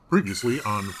Previously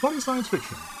on Funny Science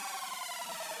Fiction.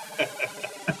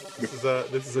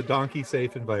 This is a donkey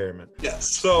safe environment. Yes.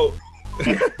 So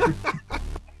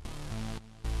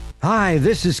Hi,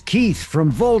 this is Keith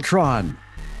from Voltron,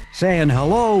 saying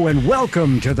hello and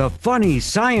welcome to the Funny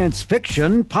Science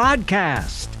Fiction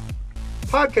Podcast.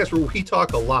 Podcast where we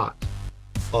talk a lot,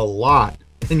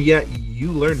 and yet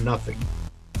you learn nothing.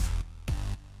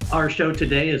 Our show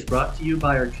today is brought to you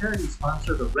by our charity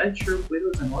sponsor, the Red Shirt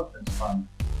Widows and Orphans Fund.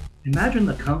 Imagine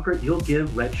the comfort you'll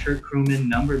give Red Shirt crewman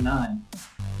number 9.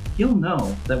 He'll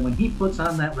know that when he puts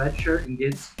on that red shirt and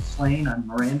gets slain on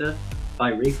Miranda by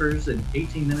rapers in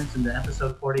 18 minutes into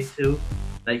episode 42,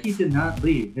 that he did not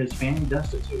leave his family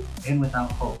destitute and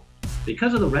without hope.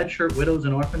 Because of the Red Shirt Widows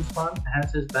and Orphans Fund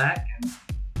has his back and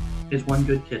his one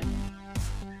good kidney.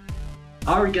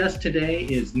 Our guest today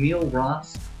is Neil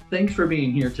Ross. Thanks for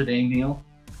being here today, Neil.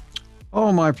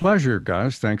 Oh, my pleasure,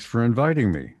 guys. Thanks for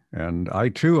inviting me. And I,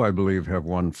 too, I believe, have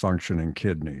one functioning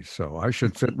kidney, so I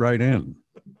should fit right in.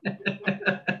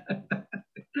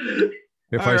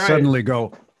 If I suddenly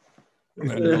go,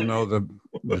 then you'll know that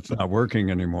it's not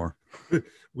working anymore.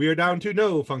 We are down to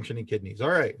no functioning kidneys.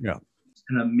 All right. Yeah.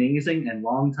 An amazing and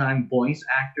longtime voice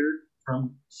actor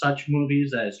from such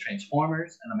movies as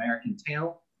Transformers, An American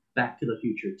Tail, Back to the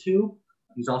Future 2.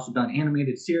 He's also done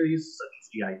animated series such as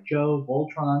G.I. Joe,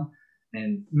 Voltron,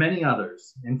 and many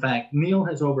others. In fact, Neil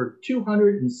has over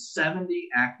 270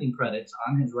 acting credits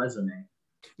on his resume.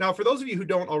 Now, for those of you who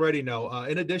don't already know,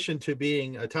 in addition to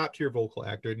being a top-tier vocal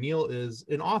actor, Neil is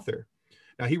an author.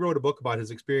 Now, he wrote a book about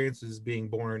his experiences being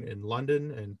born in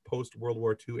London and post-World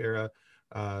War II era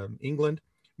England,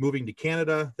 moving to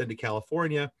Canada, then to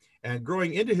California, and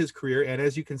growing into his career. And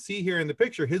as you can see here in the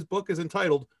picture, his book is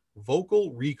entitled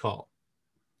Vocal Recall.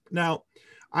 Now,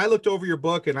 I looked over your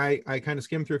book and I kind of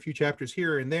skimmed through a few chapters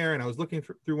here and there, and I was looking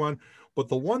through one, but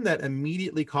the one that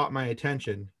immediately caught my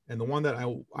attention and the one that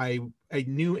I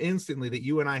knew instantly that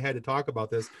you and I had to talk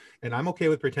about this, and I'm okay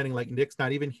with pretending like Nick's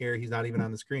not even here, he's not even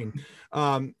on the screen,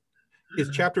 is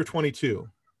chapter 22.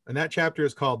 And that chapter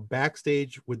is called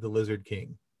Backstage with the Lizard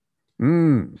King.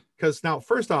 Because now,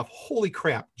 first off, holy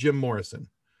crap, Jim Morrison.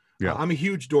 Yeah, I'm a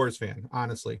huge Doors fan,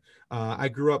 honestly. I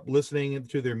grew up listening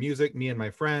to their music, me and my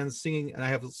friends singing, and I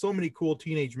have so many cool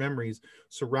teenage memories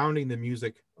surrounding the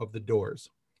music of the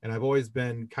Doors. And I've always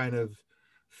been kind of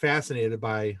fascinated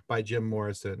by Jim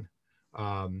Morrison,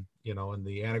 and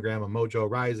the Anagram of Mojo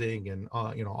Rising and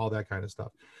all that kind of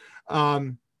stuff.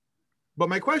 But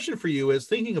my question for you is,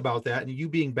 thinking about that and you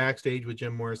being backstage with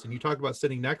Jim Morrison, you talked about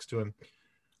sitting next to him.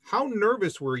 How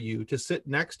nervous were you to sit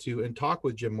next to and talk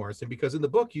with Jim Morrison? Because in the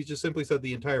book, you just simply said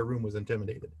the entire room was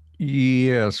intimidated.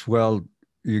 Yes, well,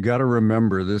 you got to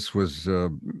remember this was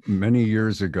many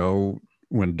years ago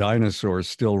when dinosaurs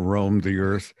still roamed the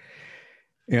earth.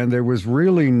 And there was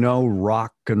really no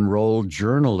rock and roll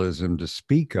journalism to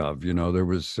speak of. There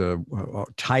was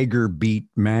Tiger Beat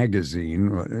magazine,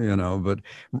 but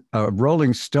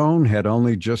Rolling Stone had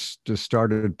only just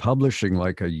started publishing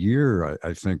like a year,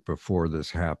 I think, before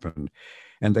this happened.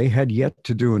 And they had yet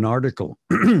to do an article,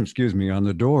 excuse me, on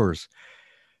the Doors.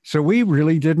 So we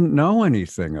really didn't know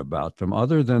anything about them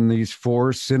other than these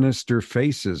 4 sinister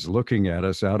faces looking at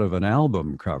us out of an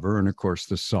album cover. And of course,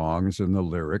 the songs and the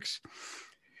lyrics.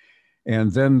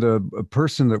 And then the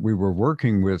person that we were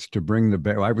working with to bring the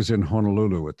band, I was in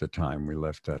Honolulu at the time we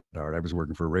left that art. I was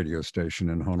working for a radio station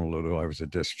in Honolulu. I was a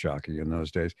disc jockey in those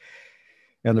days.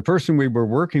 And the person we were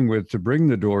working with to bring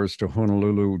the Doors to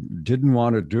Honolulu didn't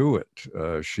want to do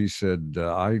it. She said,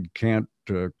 I can't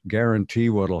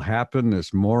guarantee what'll happen.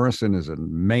 This Morrison is a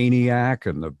maniac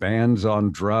and the band's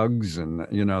on drugs and,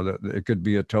 it could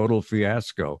be a total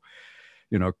fiasco.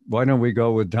 Why don't we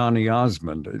go with Donny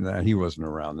Osmond? He wasn't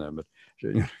around then, but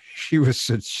she was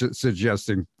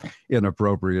suggesting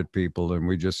inappropriate people, and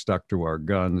we just stuck to our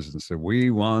guns and said, we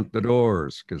want the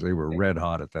Doors, because they were red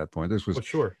hot at that point. This was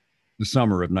the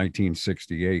summer of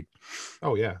 1968.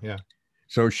 Oh, yeah.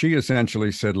 So she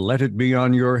essentially said, let it be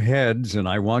on your heads, and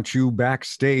I want you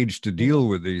backstage to deal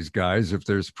with these guys if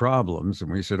there's problems.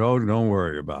 And we said, oh, don't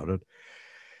worry about it.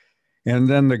 And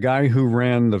then the guy who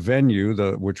ran the venue,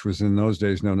 which was in those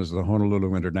days known as the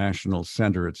Honolulu International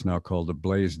Center, it's now called the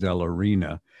Blaisdell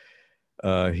Arena,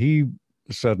 he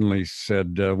suddenly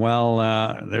said,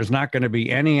 there's not going to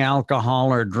be any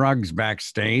alcohol or drugs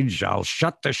backstage. I'll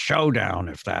shut the show down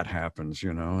if that happens,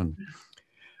 And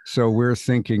so we're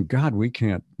thinking, God, we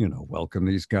can't, welcome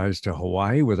these guys to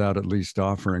Hawaii without at least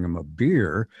offering them a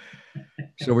beer.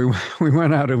 So we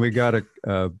went out and we got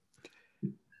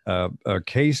a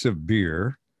case of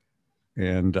beer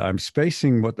and I'm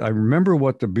spacing what I remember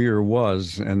what the beer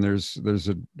was. And there's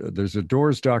a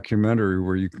Doors documentary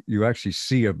where you actually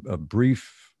see a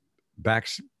brief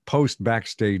post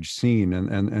backstage scene,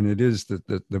 and it is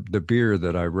the beer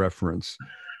that I reference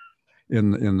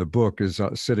in the book is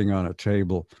sitting on a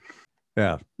table.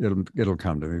 Yeah, it'll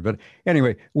come to me. But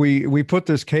anyway, we put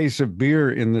this case of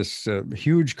beer in this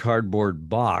huge cardboard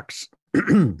box,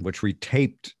 which we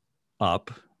taped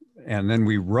up, and then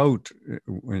we wrote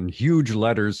in huge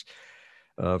letters,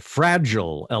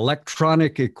 "Fragile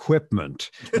electronic equipment,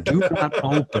 do not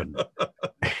open."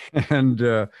 and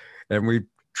we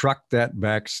trucked that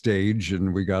backstage,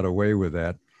 and we got away with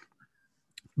that.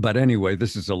 But anyway,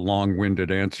 this is a long-winded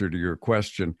answer to your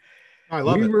question. I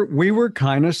love it. We were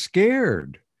kind of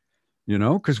scared,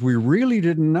 because we really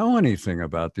didn't know anything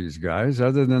about these guys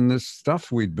other than this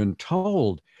stuff we'd been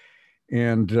told.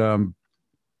 And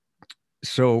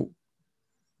so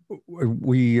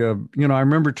we, I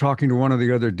remember talking to one of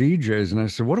the other DJs, and I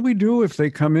said, what do we do if they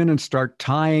come in and start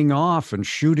tying off and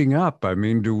shooting up? I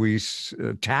mean, do we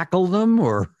tackle them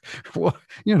or what?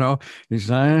 He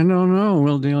said, I don't know.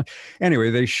 We'll deal.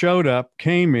 Anyway, they showed up,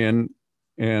 came in,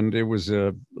 and it was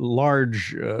a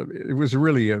large,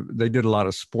 they did a lot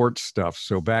of sports stuff.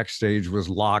 So backstage was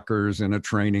lockers and a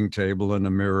training table and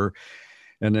a mirror.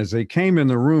 And as they came in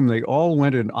the room, they all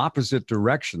went in opposite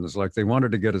directions, like they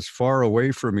wanted to get as far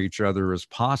away from each other as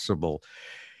possible.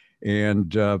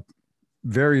 And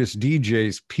various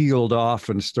DJs peeled off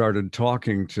and started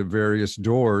talking to various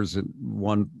doors in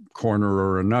one corner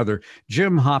or another.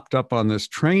 Jim hopped up on this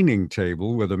training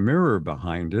table with a mirror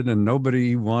behind it, and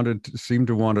nobody seemed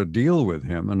to want to deal with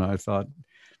him. And I thought,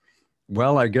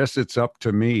 well, I guess it's up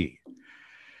to me.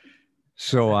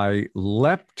 So I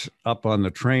leapt up on the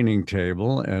training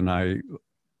table, and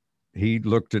he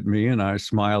looked at me, and I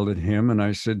smiled at him, and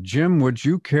I said, Jim, would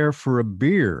you care for a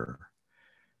beer?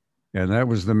 And that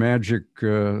was the magic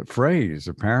phrase.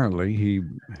 Apparently,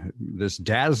 this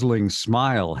dazzling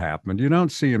smile happened. You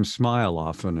don't see him smile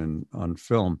often on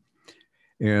film.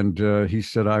 And he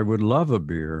said, I would love a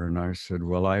beer. And I said,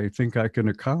 well, I think I can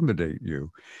accommodate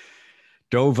you.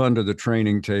 Dove under the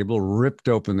training table, ripped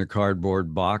open the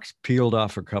cardboard box, peeled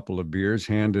off a couple of beers,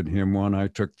 handed him one. I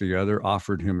took the other,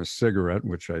 offered him a cigarette,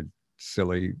 which I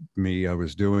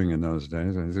was doing in those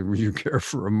days. I said, would you care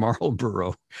for a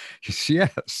Marlboro? He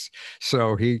said, yes.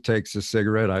 So he takes a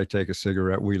cigarette, I take a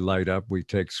cigarette, we light up, we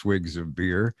take swigs of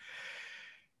beer,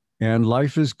 and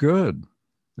life is good.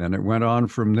 And it went on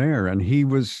from there. And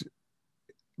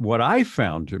what I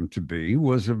found him to be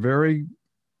was a very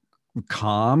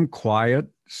calm, quiet,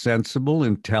 sensible,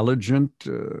 intelligent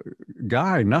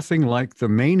guy, nothing like the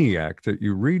maniac that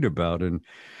you read about. And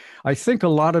I think a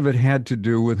lot of it had to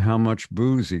do with how much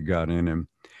booze he got in him.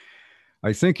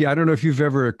 I don't know if you've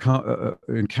ever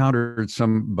encountered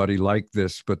somebody like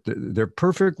this, but they're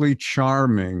perfectly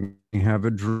charming. They have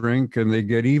a drink and they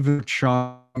get even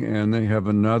charming, and they have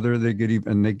another, they get even,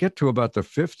 and they get to about the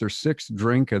fifth or sixth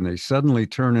drink and they suddenly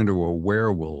turn into a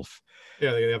werewolf.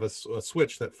 Yeah, they have a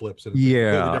switch that flips.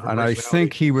 Yeah, and I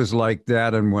think he was like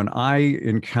that. And when I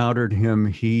encountered him,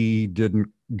 he didn't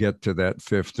get to that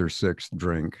fifth or sixth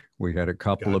drink. We had a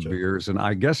couple of beers, and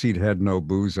I guess he'd had no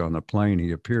booze on the plane.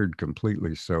 He appeared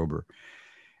completely sober.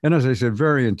 And as I said,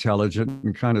 very intelligent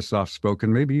and kind of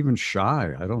soft-spoken, maybe even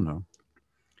shy. I don't know.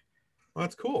 Well,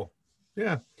 that's cool.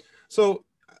 Yeah. So,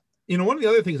 one of the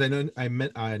other things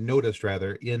I noticed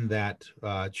rather in that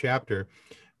chapter,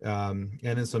 and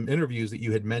in some interviews that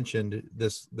you had mentioned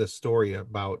this story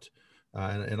about,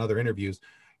 and other interviews,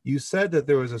 you said that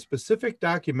there was a specific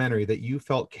documentary that you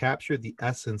felt captured the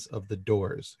essence of the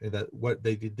Doors, and that what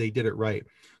they did it right.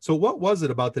 So what was it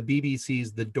about the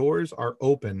BBC's The Doors Are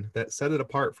Open that set it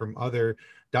apart from other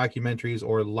documentaries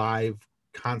or live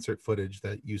concert footage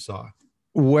that you saw?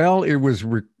 Well, it was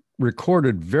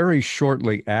recorded very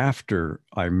shortly after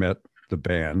I met the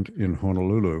band in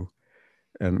Honolulu.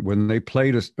 And when they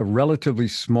played a relatively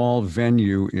small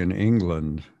venue in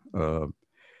England,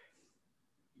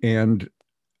 and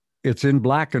it's in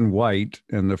black and white,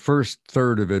 and the first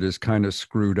third of it is kind of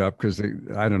screwed up because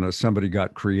somebody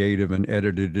got creative and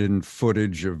edited in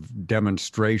footage of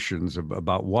demonstrations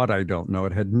about what I don't know.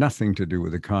 It had nothing to do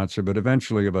with the concert, but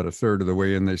eventually about a third of the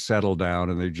way in, they settle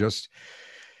down and you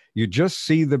just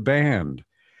see the band.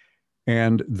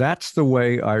 And that's the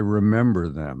way I remember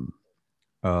them.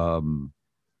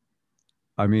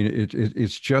 I mean,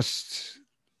 it's just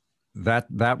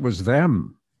that was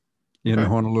them in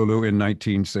Honolulu in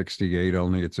 1968,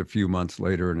 only it's a few months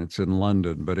later and it's in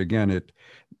London. But again,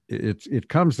 it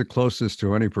comes the closest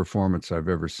to any performance I've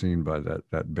ever seen by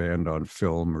that band on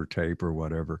film or tape or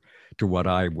whatever, to what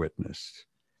I witnessed.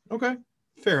 Okay,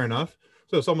 fair enough.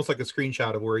 So it's almost like a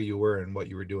screenshot of where you were and what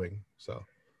you were doing. So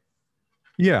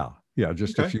Yeah, yeah,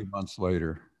 just a okay, few months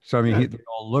later. So I mean, yeah. they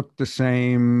all looked the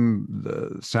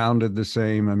same, sounded the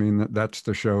same. I mean, that's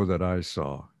the show that I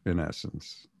saw in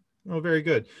essence. Oh, very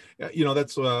good.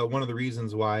 That's one of the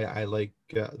reasons why I like.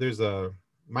 There's a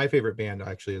my favorite band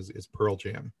actually is Pearl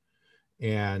Jam,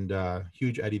 and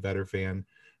huge Eddie Vedder fan.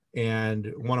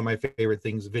 And one of my favorite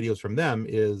videos from them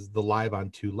is the Live on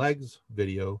Two Legs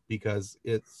video, because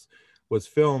it's was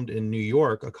filmed in New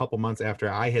York a couple months after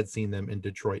I had seen them in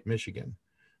Detroit, Michigan.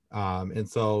 And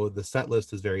so the set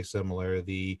list is very similar.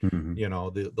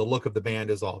 Mhm. The look of the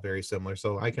band is all very similar.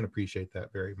 So I can appreciate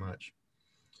that very much.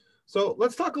 So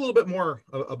let's talk a little bit more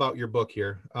about your book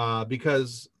here,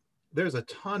 because there's a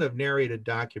ton of narrated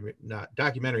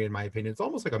documentary, in my opinion. It's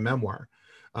almost like a memoir.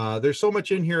 There's so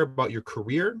much in here about your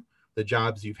career, the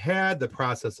jobs you've had, the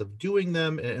process of doing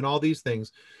them, and all these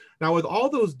things. Now, with all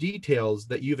those details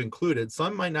that you've included,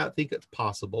 some might not think it's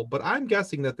possible, but I'm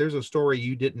guessing that there's a story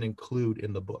you didn't include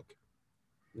in the book.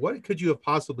 What could you have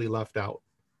possibly left out?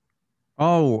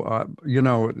 Oh,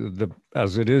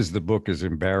 as it is, the book is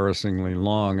embarrassingly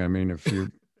long. I mean,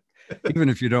 even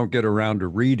if you don't get around to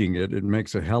reading it, it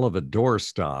makes a hell of a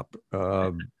doorstop.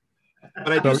 But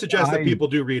I do suggest that people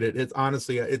do read it. It's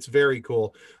honestly, it's very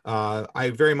cool.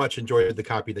 I very much enjoyed the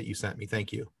copy that you sent me.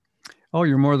 Thank you. Oh,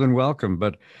 you're more than welcome.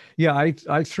 But yeah,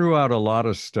 I threw out a lot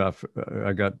of stuff.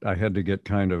 I had to get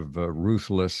kind of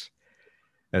ruthless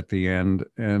at the end,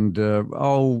 and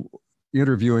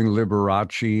interviewing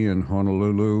Liberace in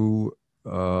Honolulu,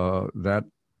 that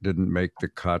didn't make the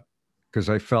cut because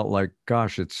I felt like,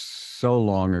 gosh, it's so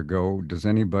long ago. Does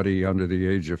anybody under the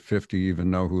age of 50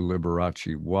 even know who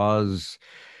Liberace was?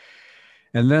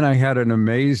 And then I had an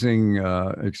amazing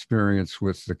experience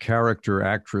with the character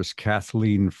actress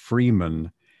Kathleen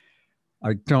Freeman.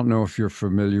 I don't know if you're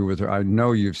familiar with her. I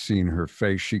know you've seen her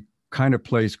face. She kind of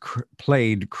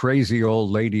played crazy old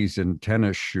ladies in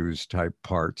tennis shoes type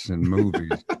parts in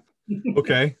movies.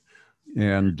 Okay.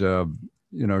 And,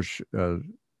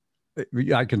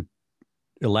 I can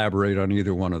elaborate on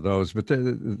either one of those, but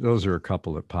those are a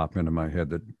couple that pop into my head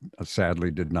that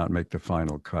sadly did not make the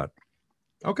final cut.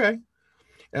 Okay.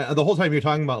 The whole time you're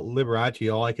talking about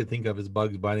Liberace, all I could think of is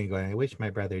Bugs Bunny going, "I wish my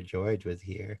brother George was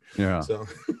here." Yeah. So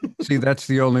see, that's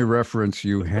the only reference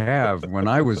you have. When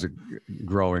I was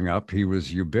growing up, he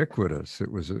was ubiquitous. It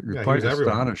was quite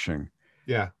astonishing.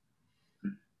 Yeah.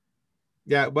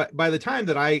 Yeah. But by the time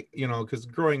that because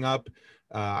growing up,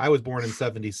 I was born in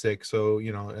 76. So,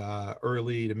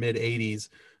 early to mid 80s,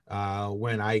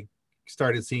 when I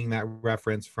started seeing that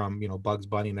reference from, Bugs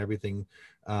Bunny and everything.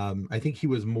 I think he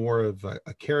was more of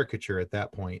a caricature at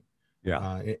that point.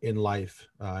 Yeah. In life,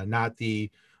 not the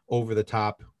over the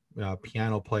top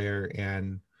piano player.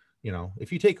 And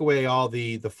if you take away all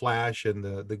the flash and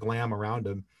the glam around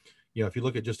him, if you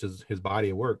look at just his body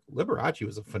of work, Liberace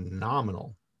was a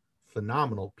phenomenal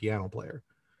piano player,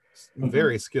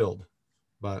 very skilled.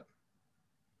 But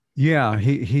yeah,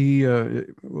 he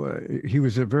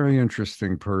was a very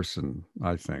interesting person,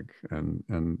 I think,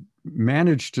 and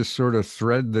managed to sort of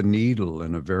thread the needle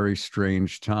in a very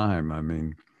strange time. I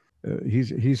mean,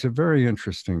 he's a very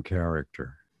interesting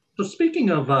character. So speaking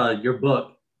of your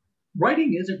book,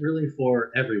 writing isn't really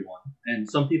for everyone, and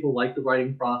some people like the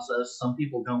writing process, some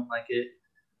people don't like it.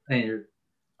 And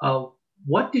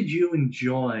what did you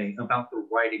enjoy about the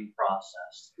writing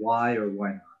process? Why or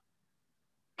why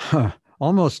not?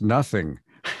 Almost nothing.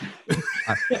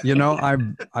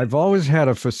 I've always had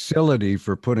a facility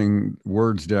for putting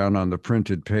words down on the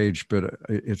printed page, but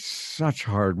it's such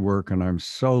hard work and I'm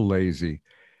so lazy.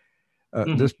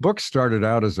 This book started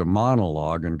out as a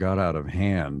monologue and got out of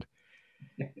hand.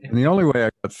 And the only way I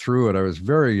got through it, I was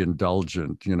very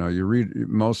indulgent. You read,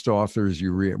 most authors,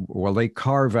 they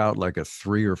carve out like a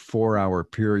 3 or 4 hour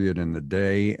period in the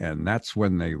day, and that's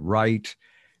when they write.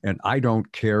 And I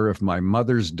don't care if my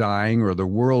mother's dying or the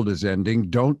world is ending.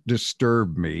 Don't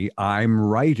disturb me. I'm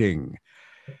writing.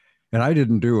 And I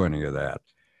didn't do any of that.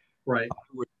 Right.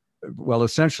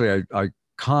 Essentially, I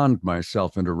conned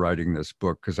myself into writing this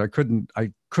book because I couldn't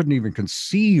even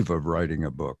conceive of writing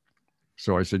a book.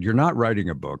 So I said, you're not writing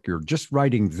a book. You're just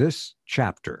writing this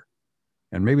chapter.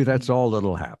 And maybe that's all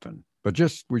that'll happen. But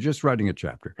we're just writing a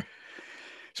chapter.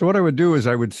 So what I would do is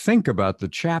I would think about the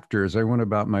chapter as I went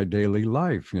about my daily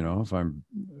life. If I'm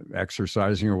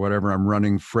exercising or whatever, I'm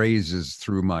running phrases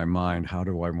through my mind. How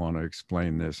do I want to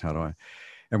explain this?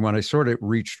 And when I sort of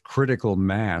reached critical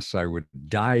mass, I would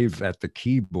dive at the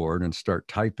keyboard and start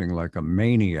typing like a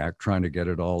maniac, trying to get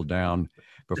it all down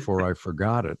before I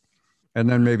forgot it. And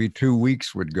then maybe 2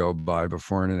 weeks would go by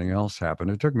before anything else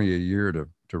happened. It took me a year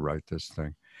to write this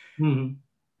thing. Mm-hmm.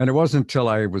 And it wasn't until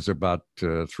I was about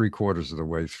 3/4 of the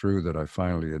way through that I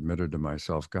finally admitted to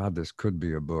myself, God, this could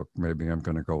be a book. Maybe I'm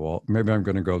going to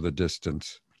go the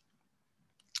distance.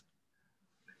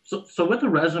 So with a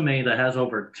resume that has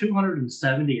over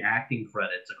 270 acting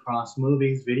credits across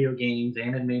movies, video games,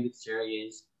 animated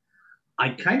series, I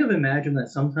kind of imagine that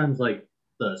sometimes like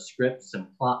the scripts and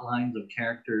plot lines of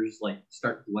characters like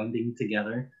start blending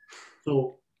together.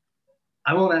 So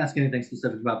I won't ask anything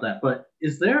specific about that, but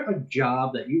is there a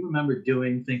job that you remember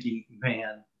doing thinking,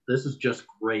 man, this is just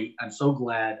great. I'm so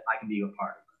glad I can be a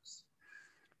part of this?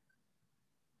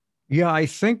 Yeah, I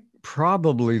think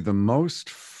probably the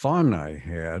most fun I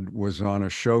had was on a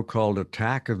show called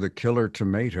Attack of the Killer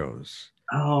Tomatoes.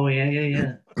 Oh,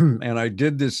 yeah. And I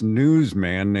did this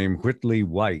newsman named Whitley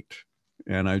White.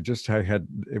 And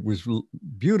it was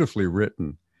beautifully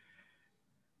written.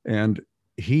 And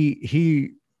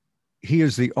he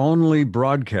is the only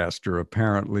broadcaster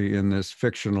apparently in this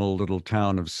fictional little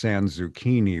town of San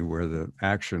Zucchini where the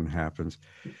action happens,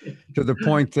 to the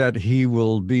point that he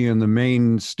will be in the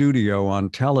main studio on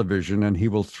television and he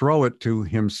will throw it to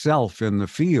himself in the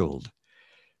field.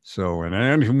 So,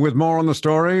 and with more on the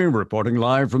story, reporting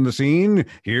live from the scene,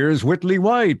 here's Whitley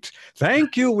White.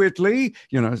 Thank you, Whitley.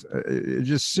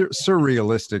 Just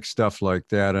surrealistic stuff like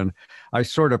that. And I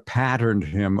sort of patterned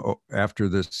him after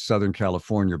this Southern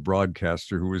California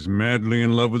broadcaster who was madly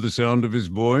in love with the sound of his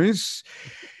voice.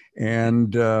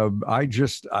 And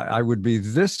I would be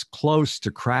this close to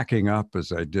cracking up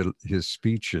as I did his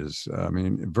speeches. I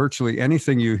mean, virtually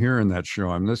anything you hear in that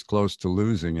show, I'm this close to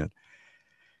losing it.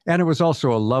 And it was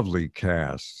also a lovely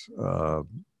cast.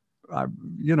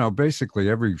 Basically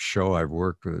every show I've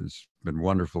worked with has been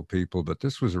wonderful people, but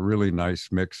this was a really nice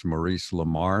mix. Maurice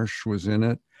LaMarche was in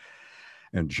it,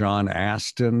 and John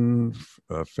Astin,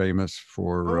 famous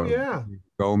for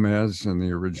Gomez and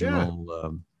the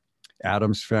original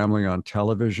Addams Family on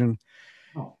television.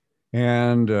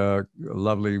 And a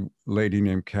lovely lady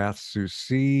named Kath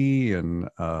Soucie, and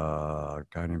a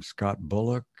guy named Scott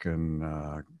Bullock, and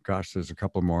there's a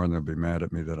couple more, and they'll be mad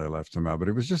at me that I left them out. But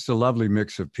it was just a lovely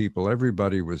mix of people.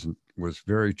 Everybody was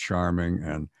very charming,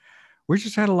 and we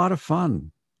just had a lot of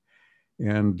fun.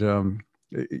 And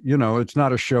it's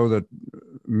not a show that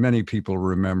many people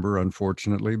remember,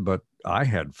 unfortunately, but I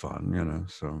had fun.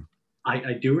 So.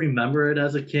 I do remember it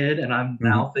as a kid, and I'm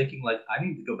now thinking like I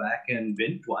need to go back and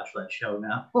binge watch that show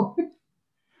now.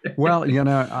 Well,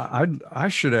 I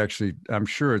should actually. I'm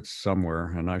sure it's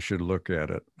somewhere, and I should look at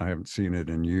it. I haven't seen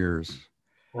it in years,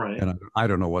 right? And I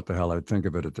don't know what the hell I'd think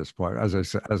of it at this point. As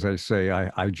I say,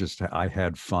 I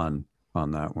had fun on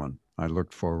that one. I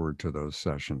looked forward to those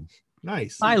sessions.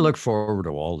 Nice. I look forward to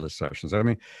all the sessions. I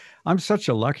mean, I'm such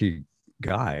a lucky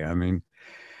guy. I mean,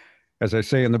 as I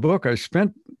say in the book, I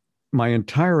spent my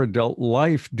entire adult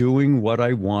life doing what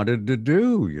I wanted to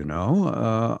do,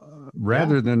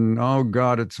 rather than, oh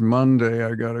God, it's Monday,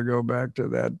 I got to go back to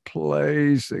that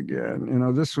place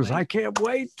again. This was, I can't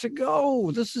wait to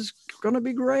go. This is going to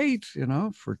be great.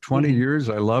 For 20 years,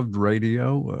 I loved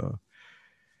radio.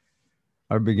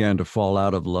 I began to fall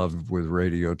out of love with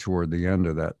radio toward the end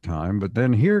of that time. But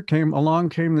then along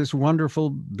came this wonderful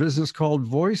business called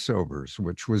voiceovers,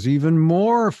 which was even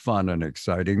more fun and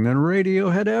exciting than radio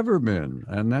had ever been.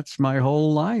 And that's my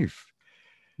whole life,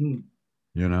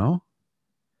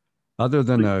 Other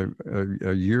than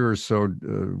a year or so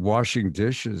washing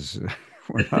dishes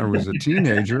when I was a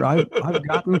teenager, I've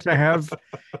gotten to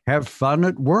have fun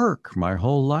at work my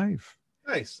whole life.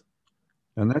 Nice.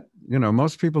 And that,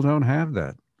 most people don't have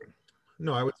that.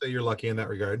 No, I would say you're lucky in that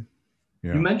regard.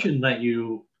 Yeah. You mentioned that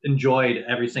you enjoyed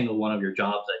every single one of your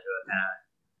jobs that you had had.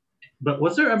 But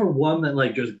was there ever one that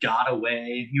like just got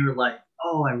away? You were like,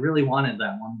 oh, I really wanted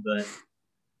that one, but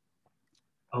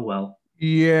oh well.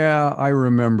 Yeah, I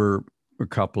remember a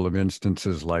couple of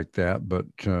instances like that, but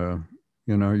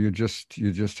you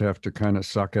just have to kind of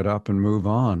suck it up and move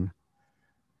on.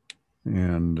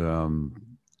 And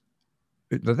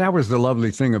that was the lovely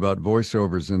thing about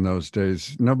voiceovers in those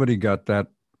days. Nobody got that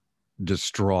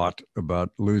distraught about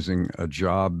losing a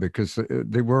job because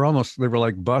they were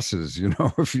like buses.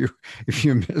 If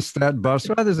you miss that bus,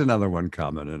 there's another one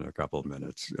coming in a couple of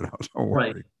minutes. Don't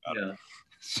worry. Right. Yeah.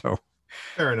 So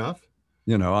fair enough.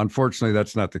 Unfortunately,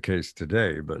 that's not the case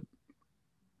today, but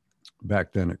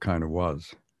back then it kind of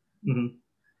was. Mm-hmm.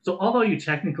 So although you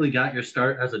technically got your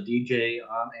start as a DJ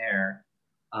on air,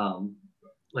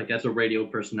 like as a radio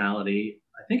personality,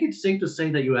 I think it's safe to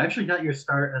say that you actually got your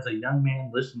start as a young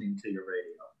man listening to your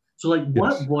radio. So like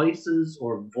what voices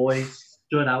or voice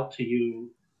stood out to you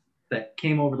that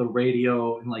came over the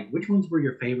radio, and like which ones were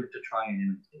your favorite to try and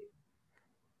imitate?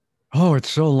 Oh, it's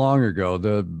so long ago.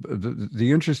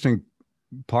 The interesting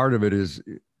part of it is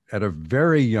at a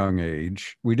very young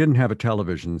age, we didn't have a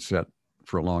television set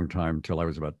for a long time till I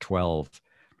was about 12.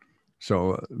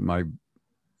 So my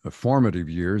formative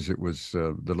years, it was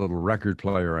the little record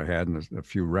player I had and a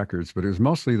few records, but it was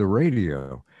mostly the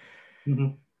radio. Mm-hmm.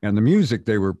 And the music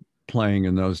they were playing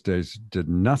in those days did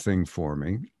nothing for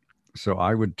me. So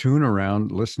I would tune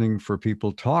around listening for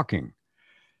people talking.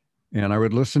 And I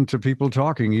would listen to people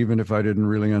talking, even if I didn't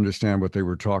really understand what they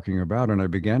were talking about. And I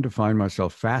began to find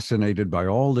myself fascinated by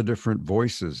all the different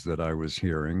voices that I was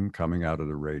hearing coming out of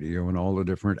the radio and all the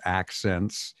different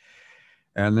accents.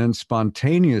 And then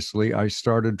spontaneously, I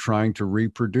started trying to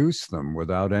reproduce them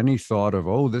without any thought of,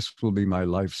 oh, this will be my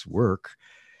life's work.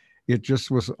 It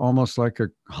just was almost like a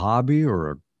hobby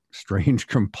or a strange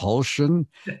compulsion.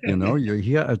 You know, you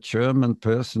hear a German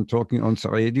person talking on the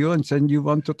radio and then you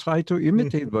want to try to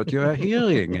imitate what you are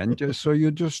hearing. And so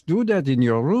you just do that in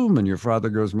your room. And your father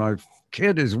goes, my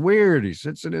kid is weird. He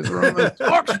sits in his room and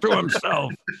talks to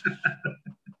himself.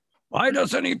 Why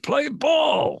doesn't he play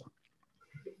ball?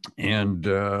 And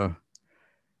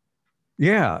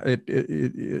yeah,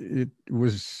 it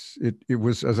was,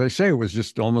 as I say, it was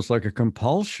just almost like a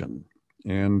compulsion.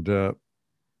 And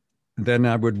then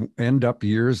I would end up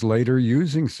years later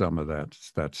using some of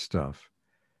that stuff.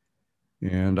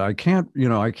 And I cannot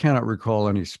recall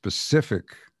any specific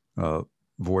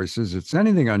voices. It's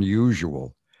anything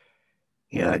unusual.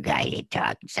 You're a guy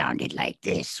who sounded like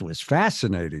this was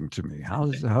fascinating to me. How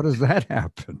does that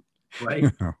happen? Right.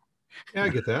 You know? Yeah, I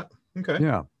get that. Okay.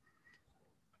 Yeah.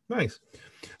 Nice.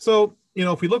 So,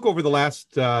 if we look over the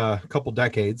last couple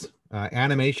decades,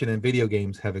 animation and video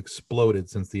games have exploded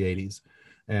since the 80s.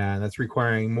 And that's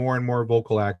requiring more and more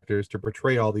vocal actors to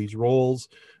portray all these roles.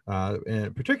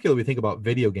 And particularly, we think about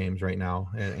video games right now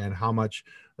and how much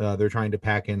they're trying to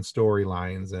pack in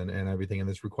storylines and everything. And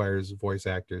this requires voice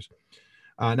actors.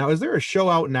 Now, is there a show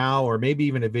out now, or maybe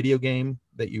even a video game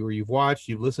that you've watched,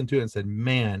 you've listened to, and said,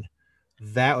 man,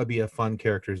 that would be a fun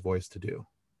character's voice to do?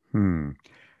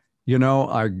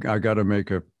 I got to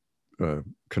make a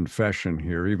confession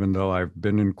here. Even though I've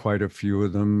been in quite a few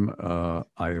of them,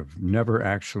 I have never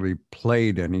actually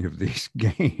played any of these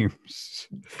games.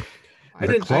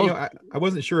 I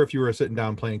wasn't sure if you were sitting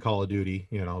down playing Call of Duty,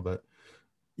 but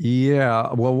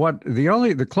yeah. Well,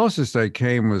 the closest I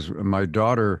came was my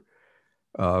daughter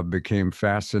became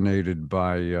fascinated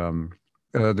by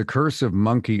The Curse of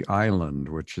Monkey Island,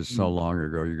 which is so long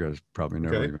ago. You guys probably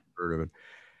never even heard of it.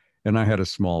 And I had a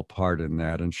small part in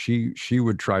that. And she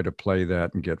would try to play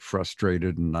that and get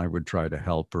frustrated, and I would try to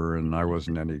help her, and I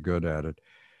wasn't any good at it.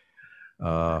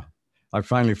 I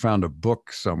finally found a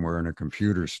book somewhere in a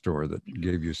computer store that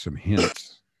gave you some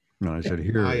hints. And I said,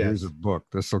 here's a book.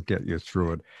 This will get you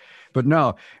through it. But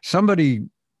no, somebody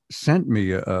sent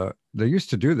me they used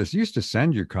to do this. They used to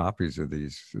send you copies of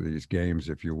these games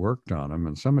if you worked on them.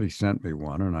 And somebody sent me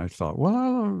one, and I thought,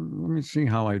 well, let me see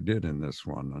how I did in this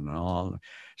one. And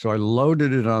so I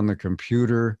loaded it on the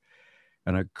computer,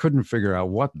 and I couldn't figure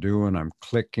out what to do. And I'm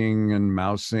clicking and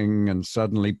mousing, and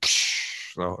suddenly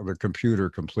the computer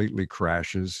completely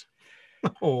crashes.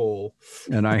 Oh.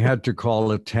 And I had to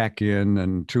call a tech in,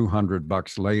 and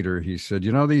 $200 later, he said,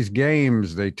 these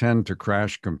games, they tend to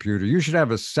crash computer. You should have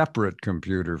a separate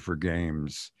computer for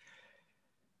games.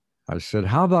 I said,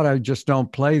 how about I just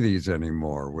don't play these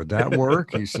anymore? Would that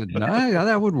work? He said, no, yeah,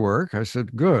 that would work. I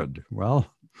said, good.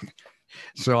 Well,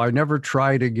 so I never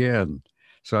tried again.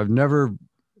 So I've never,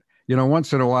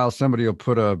 once in a while, somebody will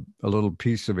put a little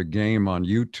piece of a game on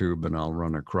YouTube, and I'll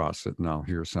run across it and I'll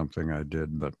hear something I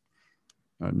did, but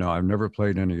no, I've never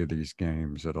played any of these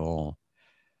games at all.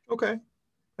 Okay,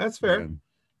 that's fair.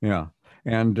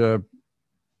 And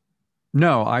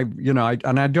no, I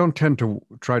don't tend to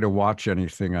try to watch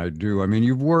anything I do. I mean,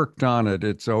 you've worked on it;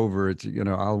 it's over. It's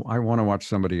I want to watch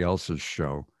somebody else's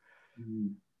show.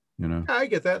 I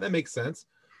get that. That makes sense.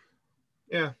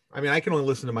 Yeah, I mean, I can only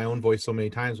listen to my own voice so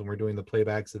many times when we're doing the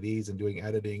playbacks of these and doing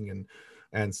editing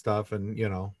and stuff, and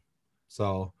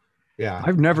so. Yeah,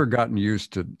 I've never gotten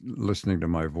used to listening to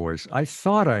my voice. I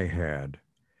thought I had.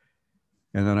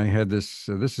 And then I had this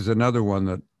is another one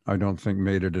that I don't think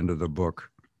made it into the book.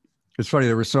 It's funny,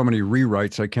 there were so many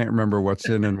rewrites, I can't remember what's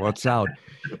in and what's out.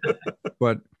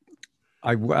 But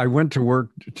I went to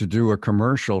work to do a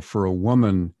commercial for a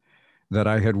woman that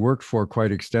I had worked for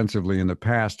quite extensively in the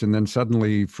past. And then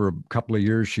suddenly, for a couple of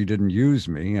years, she didn't use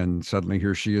me. And suddenly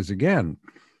here she is again.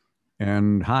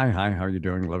 And hi, how are you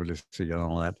doing? Lovely to see you and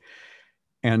all that.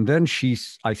 And then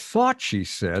I thought she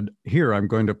said, here, I'm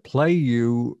going to play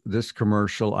you this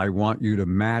commercial. I want you to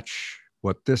match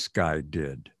what this guy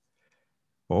did.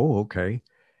 Oh, okay.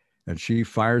 And she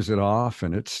fires it off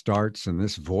and it starts, and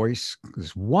this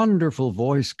wonderful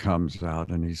voice comes out,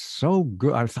 and he's so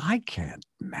good. I thought, I can't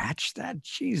match that.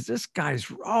 Geez, this guy's,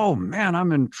 oh man,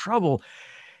 I'm in trouble.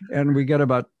 And we get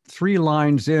about 3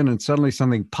 lines in, and suddenly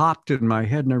something popped in my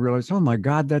head, and I realized, oh my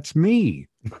God, that's me.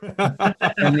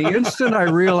 And the instant I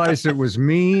realized it was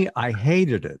me, I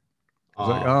hated it. I was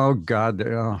like, oh God,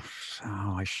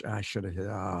 I should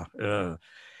have.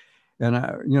 And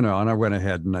I went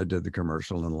ahead and I did the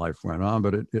commercial, and life went on.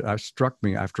 But it struck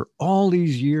me, after all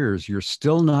these years, you're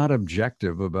still not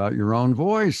objective about your own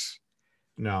voice.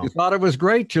 No. You thought it was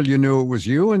great till you knew it was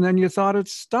you, and then you thought it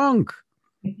stunk.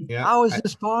 Yeah. How is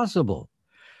this possible?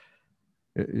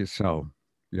 So,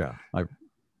 yeah,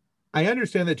 I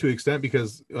understand that to an extent,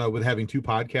 because with having 2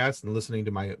 podcasts and listening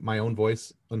to my own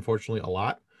voice, unfortunately, a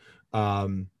lot,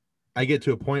 I get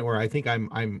to a point where I think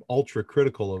I'm ultra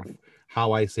critical of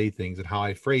how I say things and how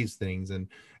I phrase things, and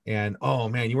oh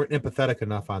man, you weren't empathetic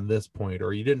enough on this point,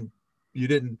 or you didn't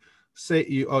land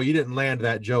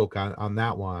that joke on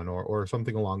that one, or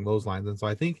something along those lines. And so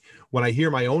I think when I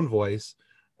hear my own voice,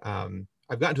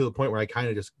 I've gotten to the point where I kind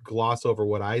of just gloss over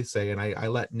what I say, and I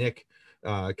let Nick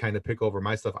kind of pick over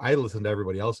my stuff. I listen to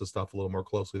everybody else's stuff a little more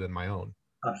closely than my own.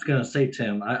 I was going to say,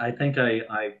 Tim, I think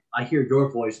I hear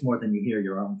your voice more than you hear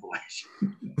your own voice.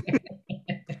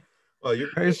 Well,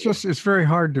 it's very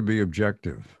hard to be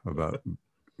objective about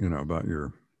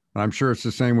your. I'm sure it's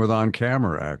the same with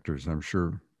on-camera actors. I'm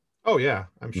sure. Oh yeah,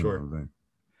 I'm sure.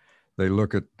 They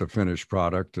look at the finished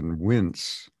product and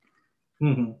wince.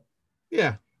 Mm-hmm.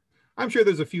 Yeah, I'm sure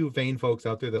there's a few vain folks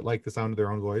out there that like the sound of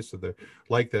their own voice, so they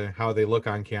like how they look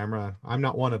on camera. I'm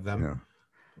not one of them.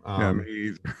 Yeah, me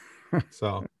either.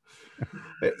 So,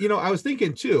 I was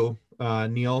thinking too,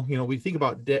 Neil, we think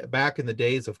about back in the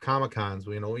days of Comic-Cons,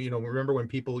 remember when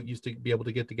people used to be able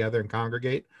to get together and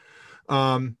congregate?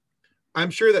 I'm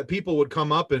sure that people would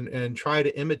come up and try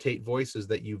to imitate voices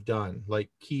that you've done, like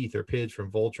Keith or Pidge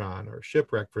from Voltron, or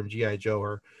Shipwreck from G.I. Joe,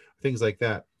 or things like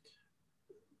that.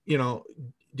 How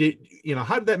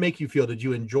did that make you feel? Did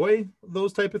you enjoy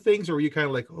those type of things, or were you kind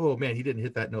of like, oh man, he didn't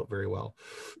hit that note very well?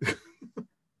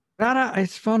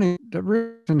 It's funny, that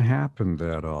really doesn't happen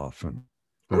that often.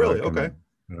 Really? Okay.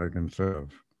 That I can think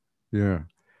of. Yeah.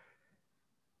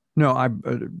 No,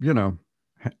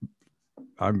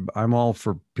 I'm all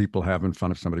for people having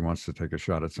fun. If somebody wants to take a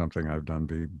shot at something I've done,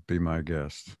 be my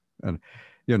guest. And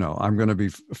I'm going to be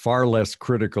far less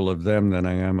critical of them than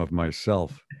I am of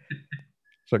myself.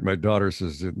 It's like my daughter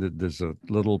says, there's a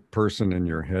little person in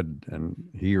your head, and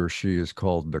he or she is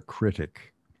called the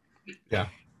critic. Yeah.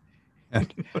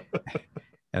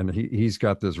 And he's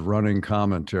got this running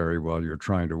commentary while you're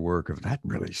trying to work of, that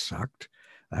really sucked.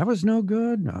 That was no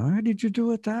good. Why did you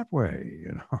do it that way?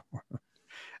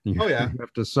 You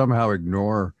have to somehow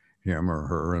ignore him or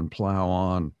her and plow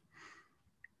on.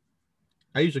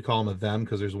 I usually call them a them,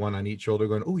 because there's one on each shoulder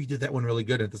going, oh, you did that one really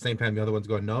good. And at the same time, the other one's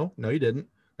going, no, you didn't.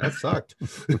 That sucked.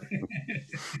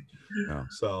 Yeah.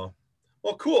 So,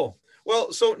 well, cool.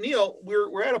 Well, so Neil,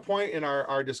 we're at a point in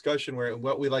our discussion where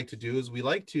what we like to do is we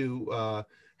like to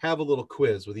have a little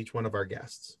quiz with each one of our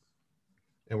guests,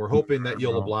 and we're hoping that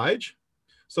you'll oblige.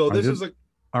 So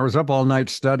I was up all night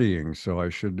studying, so I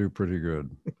should do pretty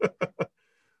good.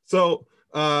 So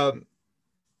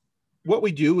what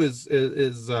we do is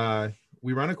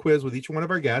we run a quiz with each one of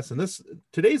our guests, and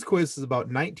today's quiz is about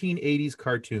 1980s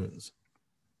cartoons.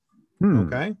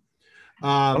 Okay.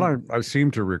 Well, I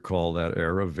seem to recall that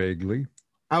era vaguely.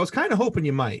 I was kind of hoping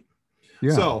you might.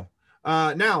 Yeah. So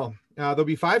now there'll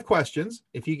be 5 questions.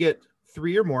 If you get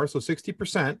 3 or more, so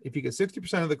 60%, if you get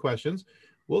 60% of the questions,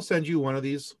 we'll send you one of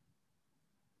these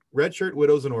Red Shirt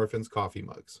Widows and Orphans coffee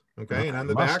mugs. Okay. And on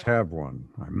the back, I must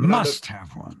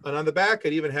have one. And on the back,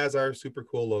 it even has our super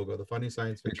cool logo, the Funny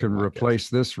Science Fiction. You can podcast. Replace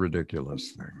this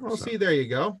ridiculous thing. Well, see, there you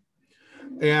go.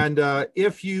 And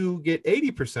if you get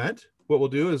 80%, what we'll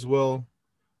do is 80%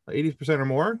 or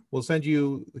more, we'll send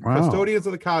you Custodians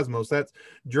of the Cosmos. That's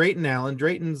Drayton Allen.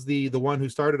 Drayton's the one who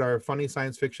started our Funny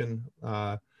Science Fiction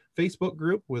Facebook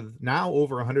group with now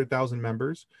over 100,000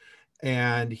 members.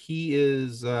 And he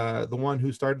is the one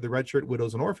who started the Red Shirt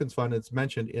Widows and Orphans Fund. It's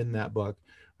mentioned in that book.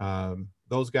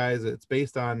 Those guys, it's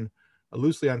based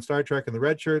loosely on Star Trek and the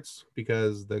Red Shirts,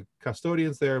 because the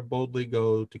custodians there boldly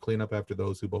go to clean up after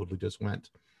those who boldly just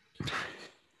went.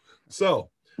 So,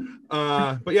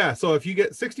 but yeah, so if you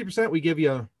get 60%, we give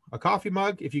you a coffee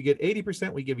mug. If you get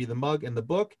 80%, we give you the mug and the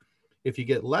book. If you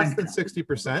get less than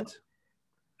 60%,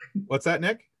 what's that,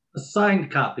 Nick? A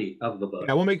signed copy of the book.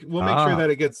 Yeah, we'll make sure that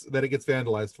it gets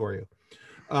vandalized for you.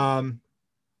 And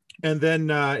then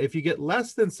if you get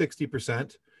less than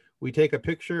 60%, we take a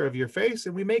picture of your face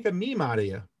and we make a meme out of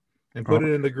you and put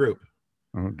it in the group.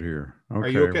 Oh dear. Okay. Are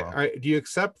you okay? Well, Do you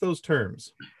accept those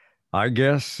terms? I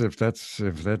guess if that's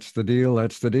the deal,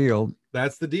 that's the deal.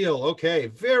 That's the deal. Okay,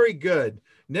 very good.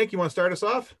 Nick, you want to start us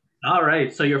off? All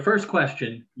right. So your first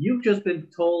question: you've just been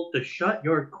told to shut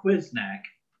your Quiznack.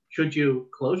 Should you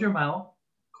close your mouth,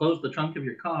 close the trunk of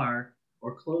your car,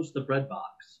 or close the bread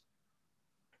box?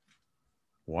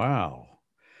 Wow.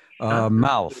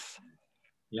 Mouth.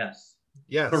 Yes.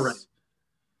 Yes. Correct.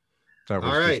 That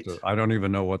was all right. I don't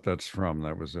even know what that's from.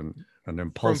 That was an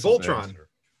impulsive from Voltron. Answer.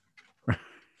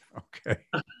 Okay.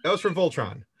 That was from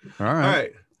Voltron. All All right.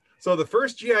 right. So the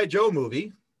first G.I. Joe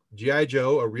movie, G.I.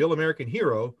 Joe, A Real American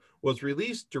Hero, was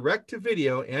released direct to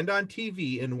video and on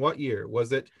TV in what year?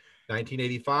 Was it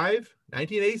 1985,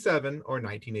 1987, or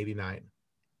 1989?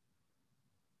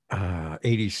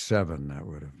 87, that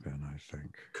would have been, I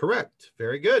think. Correct.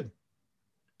 Very good.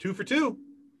 2 for 2.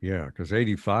 Yeah, because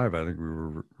 85, I think we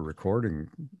were recording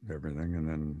everything, and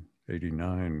then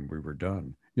 89, we were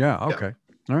done. Yeah, okay.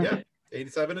 All right. Yeah,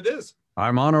 87 it is.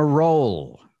 I'm on a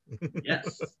roll.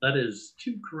 Yes, that is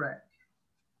 2 correct.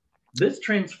 This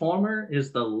Transformer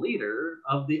is the leader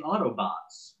of the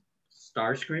Autobots.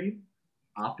 Starscream,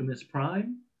 Optimus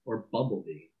Prime, or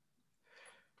Bumblebee?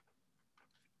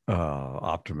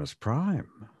 Optimus Prime.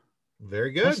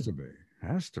 Very good.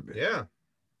 Has to be. Yeah.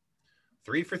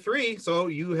 3 for 3. So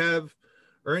you have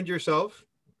earned yourself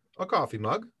a coffee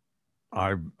mug.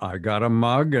 I got a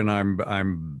mug, and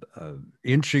I'm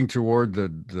inching toward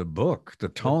the book, the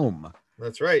tome.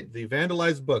 That's right. The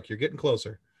vandalized book. You're getting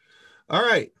closer. All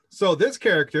right. So this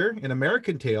character in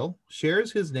American Tail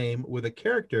shares his name with a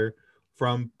character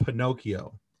from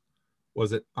Pinocchio.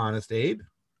 Was it Honest Abe,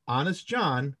 Honest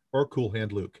John, or Cool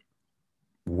Hand Luke?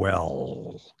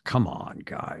 Well, come on,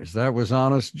 guys. That was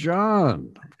Honest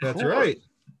John. That's right.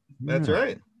 That's Yeah.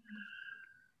 right.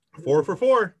 4 for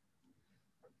 4.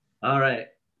 All right.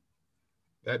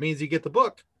 That means you get the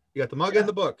book. You got the mug and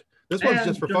the book. This one's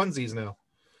just for funsies now.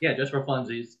 Yeah, just for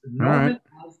funsies. Norman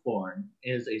Osborn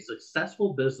is a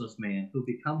successful businessman who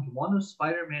becomes one of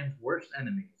Spider-Man's worst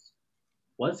enemies.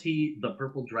 Was he the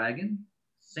Purple Dragon,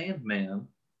 Sandman,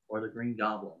 or the Green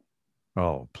Goblin?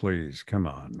 Oh, please, come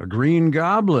on. The Green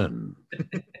Goblin.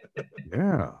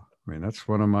 Yeah. I mean, that's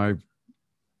one of my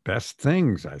best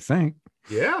things, I think.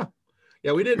 Yeah.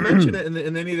 Yeah, we didn't mention it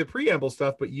in any of the preamble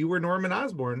stuff, but you were Norman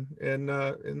Osborn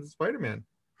in Spider-Man.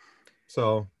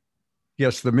 So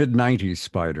Yes, the mid-90s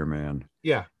Spider-Man.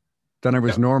 yeah. Then I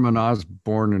was Norman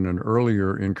Osborn in an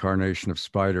earlier incarnation of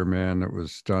Spider-Man that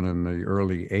was done in the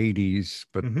early 80s,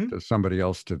 but somebody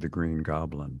else did the Green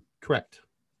Goblin. Correct.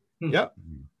 Yep.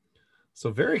 So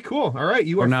very cool. All right.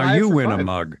 You are now 5 you for win 5. a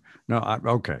mug. No,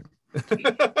 okay.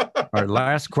 All right,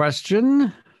 last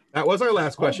question. That was our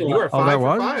last question. You are 5 that for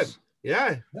was? 5.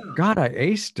 Yeah. God, I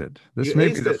aced it. This You may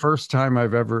be aced the it. first time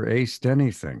I've ever aced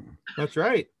anything. That's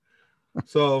right.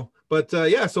 So, but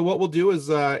yeah, so what we'll do is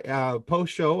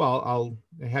post show, I'll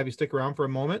have you stick around for a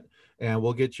moment and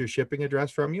we'll get your shipping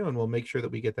address from you and we'll make sure that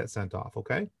we get that sent off.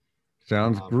 Okay.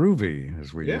 Sounds groovy,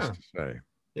 as we yeah. used to say.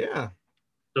 Yeah.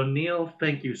 So Neil,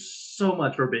 thank you so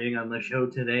much for being on the show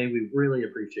today. We really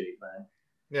appreciate that.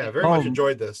 Yeah, very much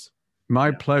enjoyed this.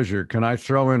 My pleasure. Can I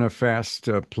throw in a fast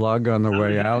plug on the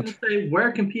way out? Say,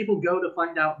 where can people go to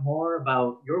find out more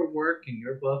about your work and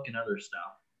your book and other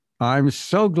stuff? I'm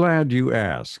so glad you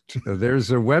asked. There's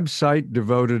a website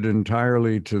devoted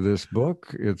entirely to this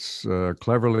book. It's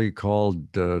cleverly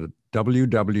called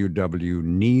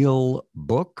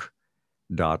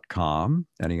neilbook.com,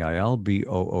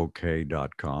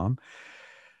 neilbook.com.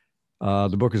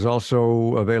 The book is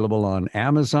also available on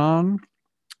Amazon,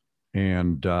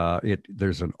 and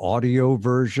there's an audio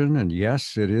version, and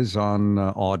yes, it is on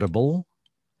Audible,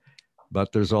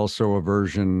 but there's also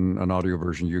an audio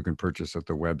version you can purchase at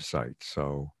the website.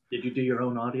 So, did you do your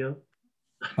own audio?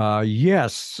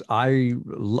 Yes,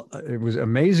 it was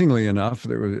amazingly enough,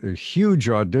 there was a huge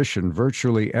audition.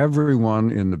 Virtually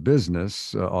everyone in the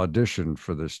business auditioned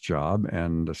for this job,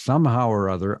 and somehow or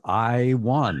other, I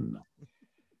won.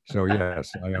 So yes,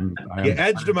 I am. You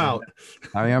edged them out.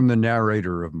 I am the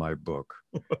narrator of my book,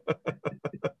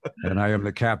 and I am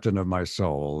the captain of my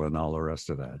soul, and all the rest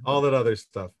of that. All that other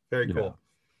stuff. Very cool.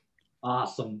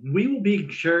 Awesome. We will be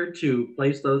sure to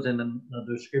place those in the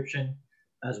description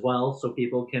as well, so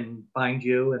people can find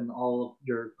you and all of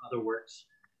your other works.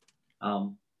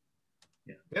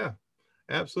 Yeah,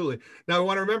 absolutely. Now, I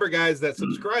want to remember, guys, that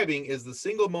subscribing is the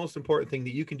single most important thing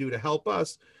that you can do to help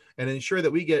us and ensure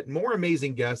that we get more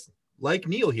amazing guests like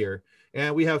Neil here,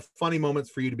 and we have funny moments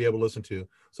for you to be able to listen to.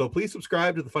 So please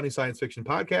subscribe to the Funny Science Fiction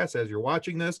Podcast as you're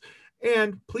watching this,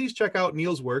 and please check out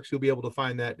Neil's works. You'll be able to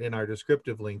find that in our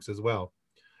descriptive links as well.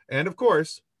 And of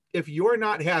course, if you're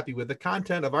not happy with the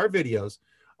content of our videos,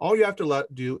 all you have to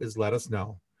do is let us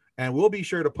know. And we'll be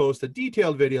sure to post a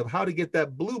detailed video of how to get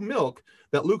that blue milk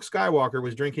that Luke Skywalker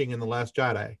was drinking in The Last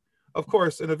Jedi. Of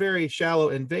course, in a very shallow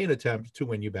and vain attempt to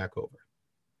win you back over.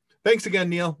 Thanks again,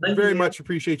 Neil. Thank Very you. much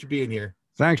appreciate you being here.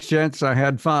 Thanks, gents. I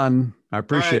had fun. I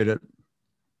appreciate it.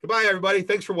 Goodbye, everybody.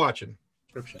 Thanks for watching.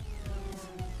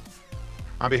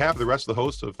 On behalf of the rest of the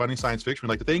hosts of Funny Science Fiction,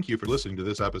 we'd like to thank you for listening to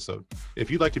this episode.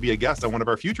 If you'd like to be a guest on one of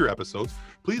our future episodes,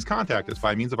 please contact us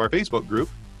by means of our Facebook group,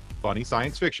 Funny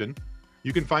Science Fiction.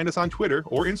 You can find us on Twitter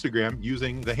or Instagram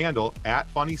using the handle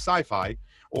 @FunnySci-Fi,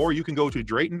 or you can go to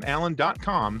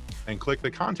DraytonAllen.com and click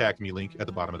the Contact Me link at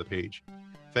the bottom of the page.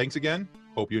 Thanks again.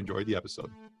 Hope you enjoyed the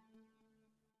episode.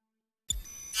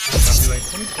 Copyright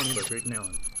 2020 by Drayton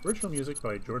Allen. Original music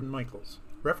by Jordan Michaels.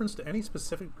 Reference to any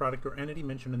specific product or entity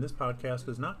mentioned in this podcast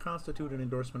does not constitute an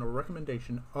endorsement or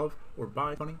recommendation of or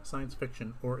by Funny Science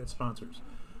Fiction or its sponsors.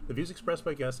 The views expressed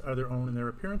by guests are their own, and their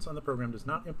appearance on the program does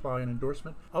not imply an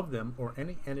endorsement of them or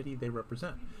any entity they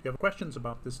represent. If you have questions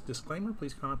about this disclaimer,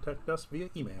 please contact us via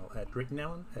email at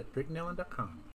DraytonAllen@DraytonAllen.com.